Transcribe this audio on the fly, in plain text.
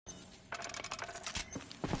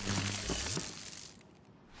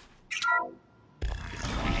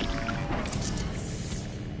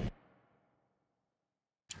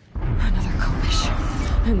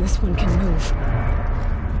And this one can move.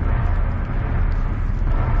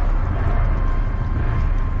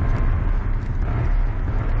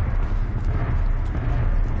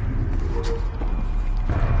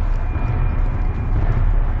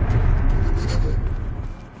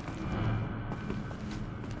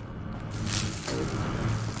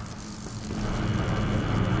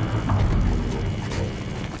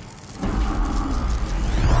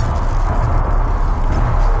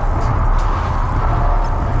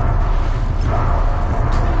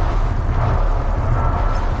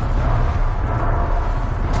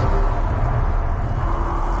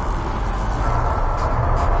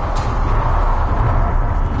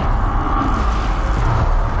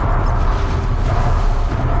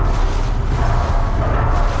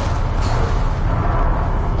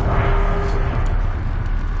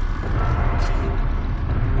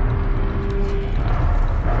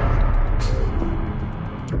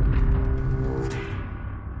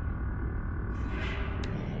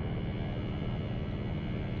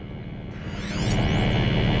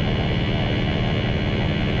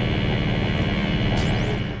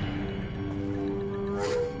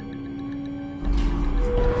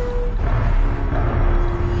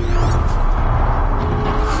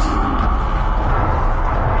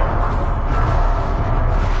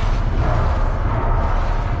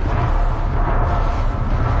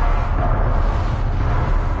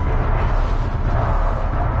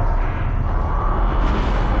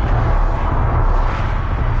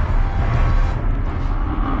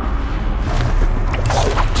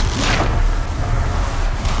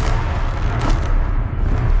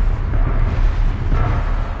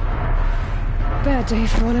 Bad day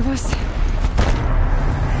for one of us.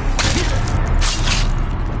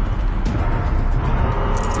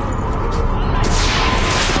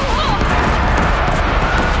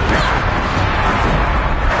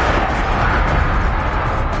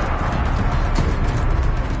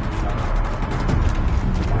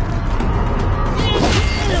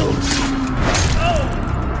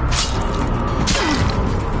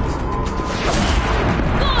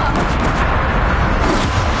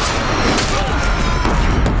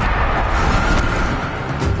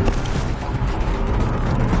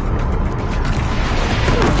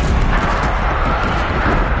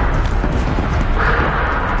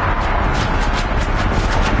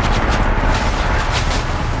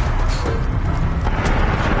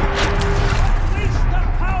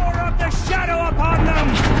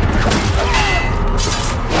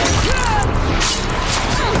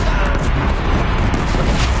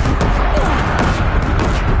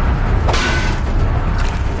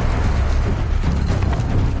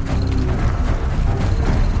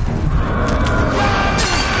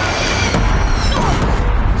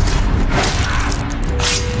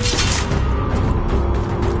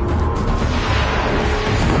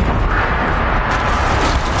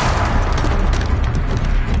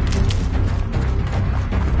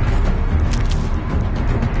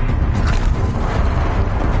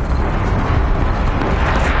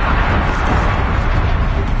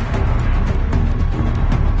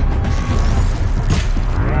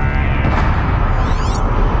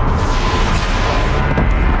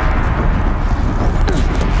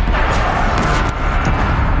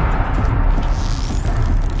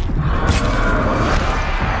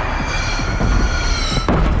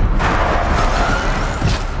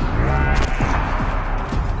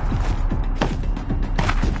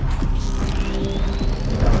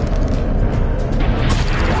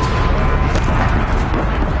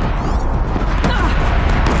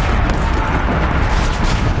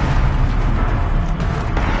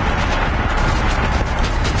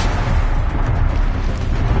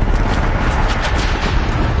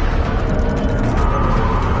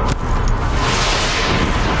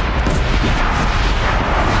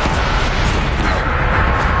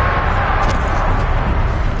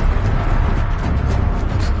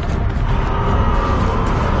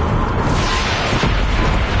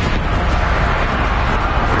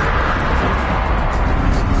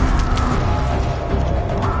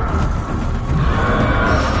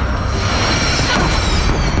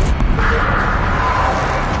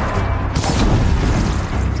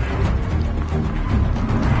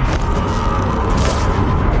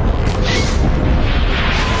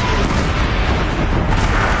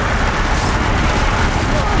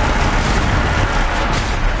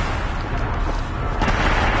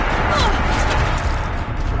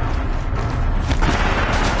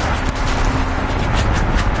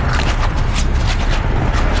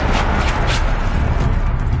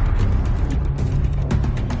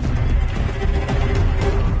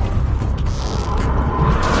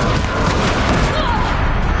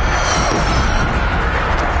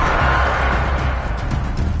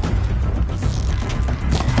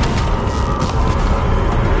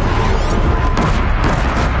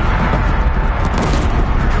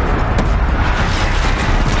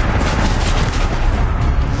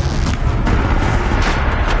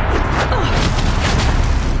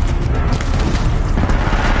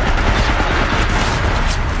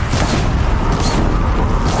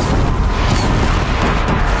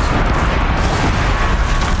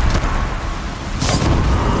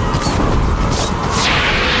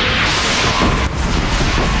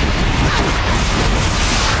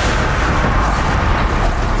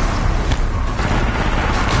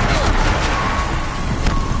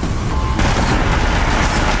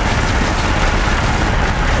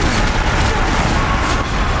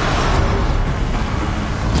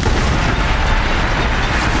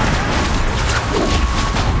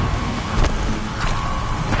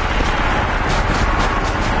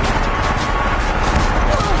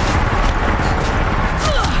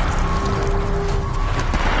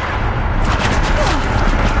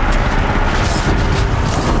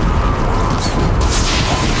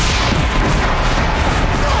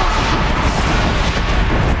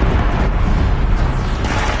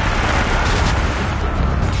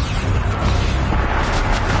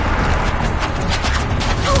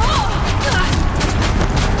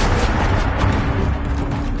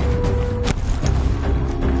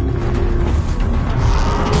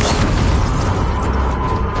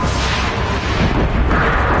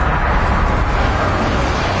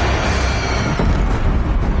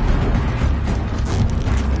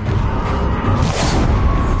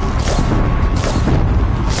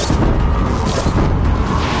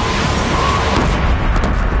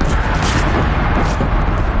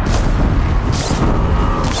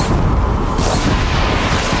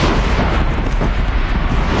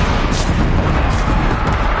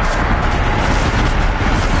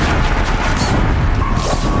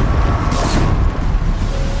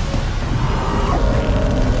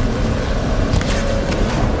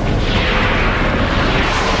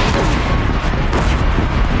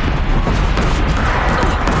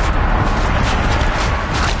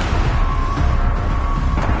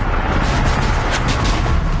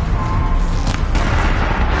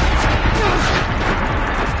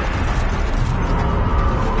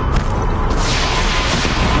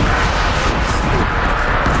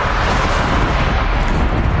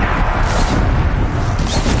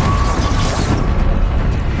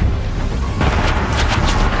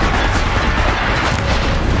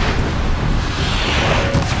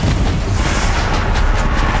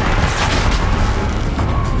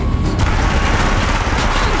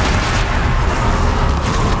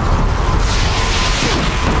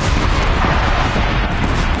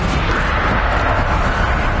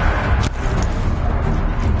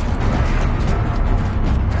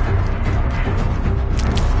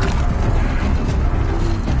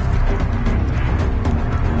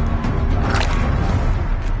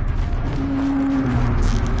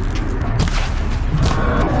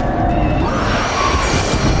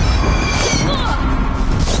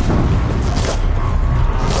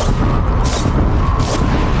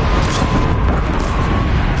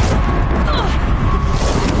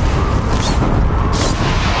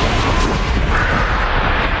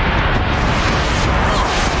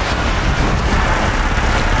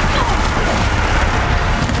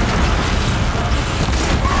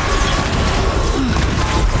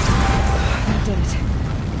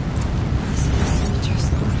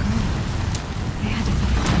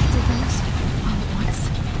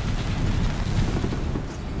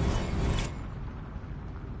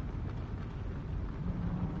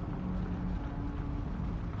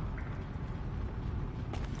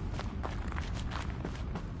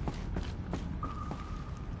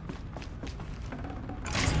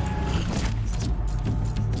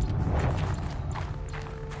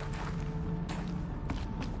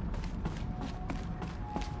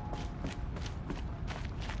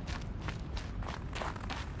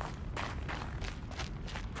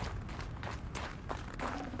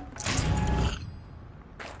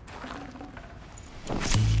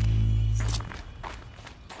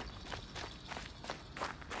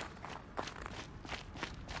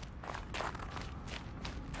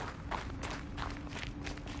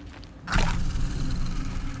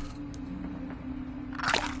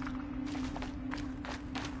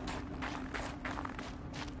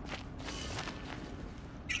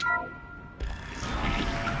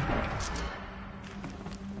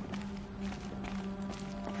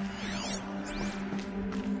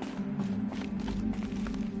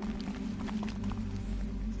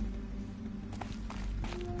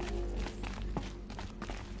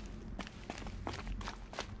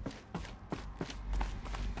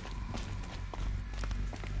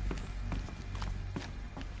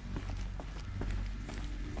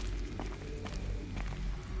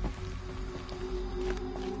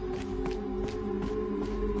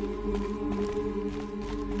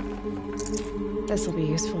 This'll be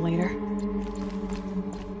useful later.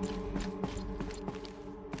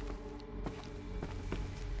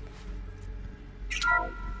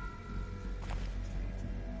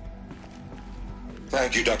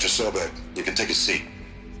 Thank you, Dr. Sobek. You can take a seat.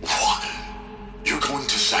 What? You're going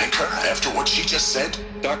to thank her after what she just said?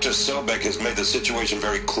 Dr. Sobek has made the situation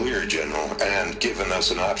very clear, General, and given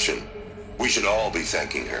us an option. We should all be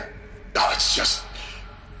thanking her. Oh, it's just...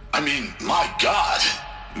 I mean, my God.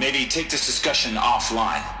 Maybe take this discussion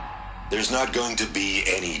offline. There's not going to be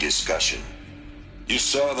any discussion. You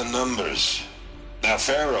saw the numbers. Now,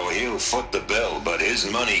 Pharaoh, he'll foot the bill, but his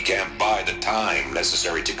money can't buy the time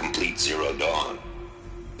necessary to complete Zero Dawn.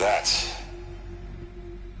 That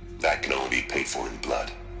can only be paid for in blood.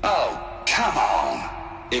 Oh, come on.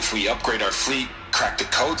 If we upgrade our fleet, crack the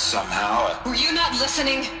code somehow... Were you not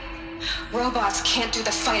listening? Robots can't do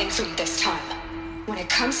the fighting for you this time. When it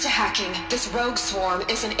comes to hacking, this rogue swarm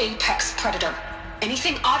is an apex predator.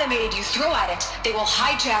 Anything automated you throw at it, they will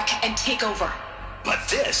hijack and take over. But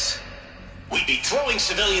this... We'd be throwing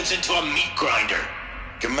civilians into a meat grinder.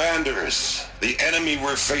 Commanders, the enemy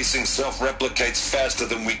we're facing self-replicates faster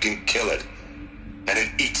than we can kill it. And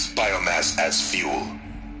it eats biomass as fuel.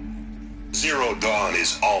 Zero Dawn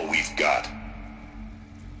is all we've got.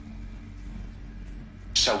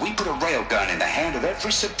 So we put a railgun in the hand of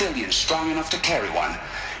every civilian strong enough to carry one,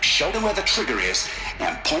 show them where the trigger is,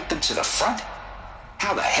 and point them to the front?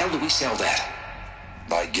 How the hell do we sell that?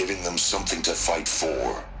 By giving them something to fight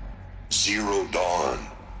for. Zero Dawn.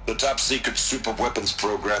 The top-secret super-weapons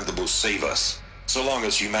program that will save us. So long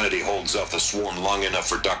as humanity holds off the swarm long enough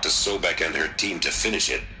for Dr. Sobek and her team to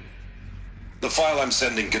finish it. The file I'm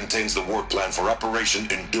sending contains the war plan for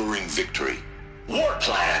Operation Enduring Victory. War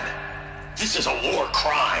plan? This is a war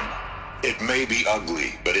crime. It may be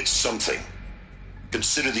ugly, but it's something.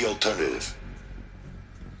 Consider the alternative.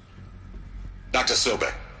 Dr.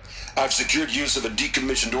 Sobek, I've secured use of a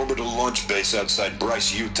decommissioned orbital launch base outside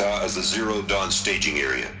Bryce, Utah as the Zero Dawn staging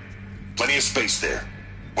area. Plenty of space there.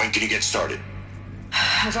 When can you get started?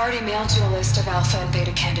 I've already mailed you a list of Alpha and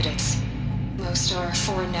Beta candidates. Most are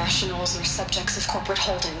foreign nationals or subjects of corporate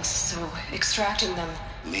holdings, so extracting them...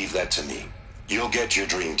 Leave that to me. You'll get your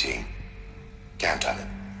dream team. Count on it.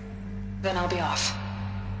 Then I'll be off.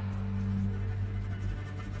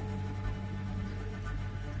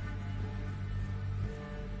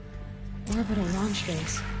 Orbital launch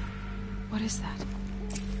base. What is that?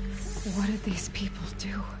 What did these people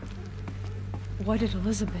do? What did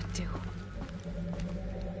Elizabeth do?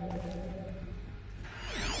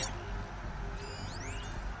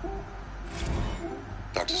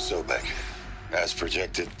 Dr. Sobek, as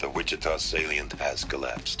projected, the Wichita salient has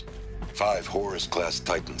collapsed. 5 Horus-class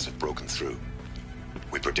Titans have broken through.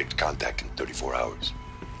 We predict contact in 34 hours.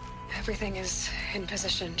 Everything is in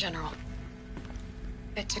position, General.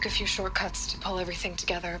 It took a few shortcuts to pull everything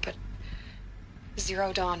together, but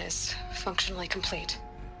Zero Dawn is functionally complete.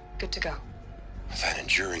 Good to go. That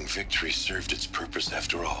enduring victory served its purpose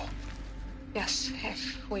after all. Yes,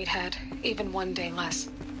 if we'd had even one day less.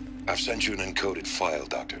 I've sent you an encoded file,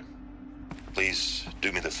 Doctor. Please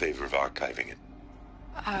do me the favor of archiving it.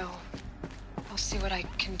 I'll see what I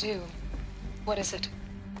can do. What is it?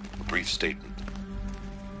 A brief statement.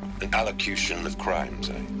 An allocution of crimes,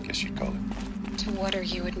 I guess you'd call it. To what are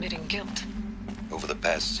you admitting guilt? Over the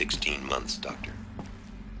past 16 months, Doctor,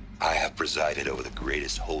 I have presided over the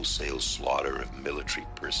greatest wholesale slaughter of military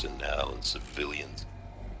personnel and civilians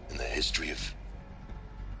in the history of...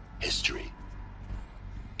 history.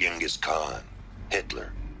 Genghis Khan,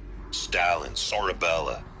 Hitler, Stalin,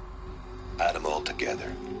 Sorabella. Add them all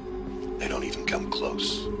together. They don't even come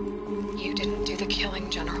close. You didn't do the killing,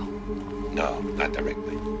 General. No, not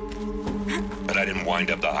directly. But I didn't wind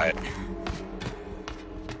up the high...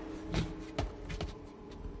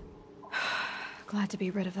 Glad to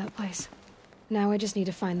be rid of that place. Now I just need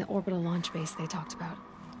to find the orbital launch base they talked about.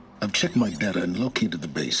 I've checked my data and located the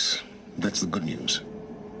base. That's the good news.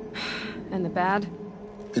 And the bad?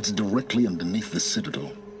 It's directly underneath the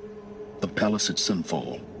Citadel. The palace at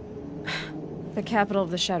Sunfall. The capital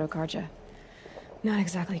of the Shadow Carja. Not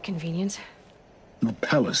exactly convenient. The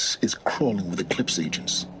palace is crawling with Eclipse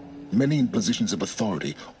agents. Many in positions of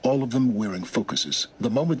authority, all of them wearing focuses. The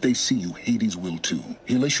moment they see you, Hades will too.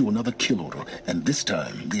 He'll issue another kill order, and this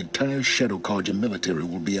time, the entire Shadow Carja military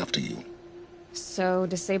will be after you. So,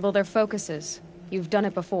 disable their focuses. You've done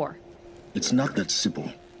it before. It's not that simple.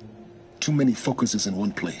 Too many focuses in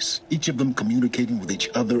one place, each of them communicating with each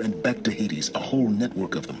other and back to Hades, a whole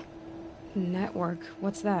network of them. Network?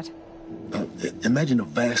 What's that? Imagine a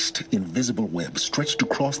vast, invisible web stretched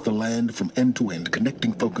across the land from end to end,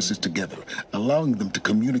 connecting focuses together, allowing them to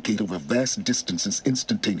communicate over vast distances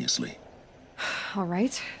instantaneously. All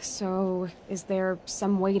right, so is there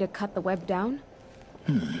some way to cut the web down?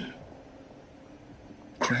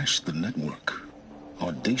 Crash the network.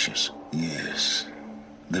 Audacious. Yes,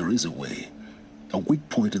 there is a way. A weak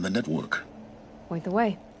point in the network. Point the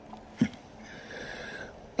way.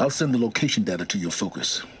 I'll send the location data to your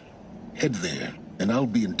focus. Head there, and I'll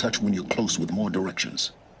be in touch when you're close with more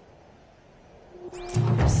directions.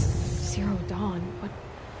 All this Zero Dawn, what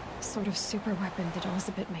sort of super weapon did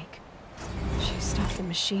Elizabeth make? She stopped the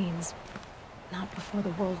machines, not before the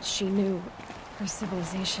world she knew, her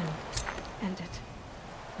civilization, ended.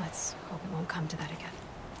 Let's hope it won't come to that again.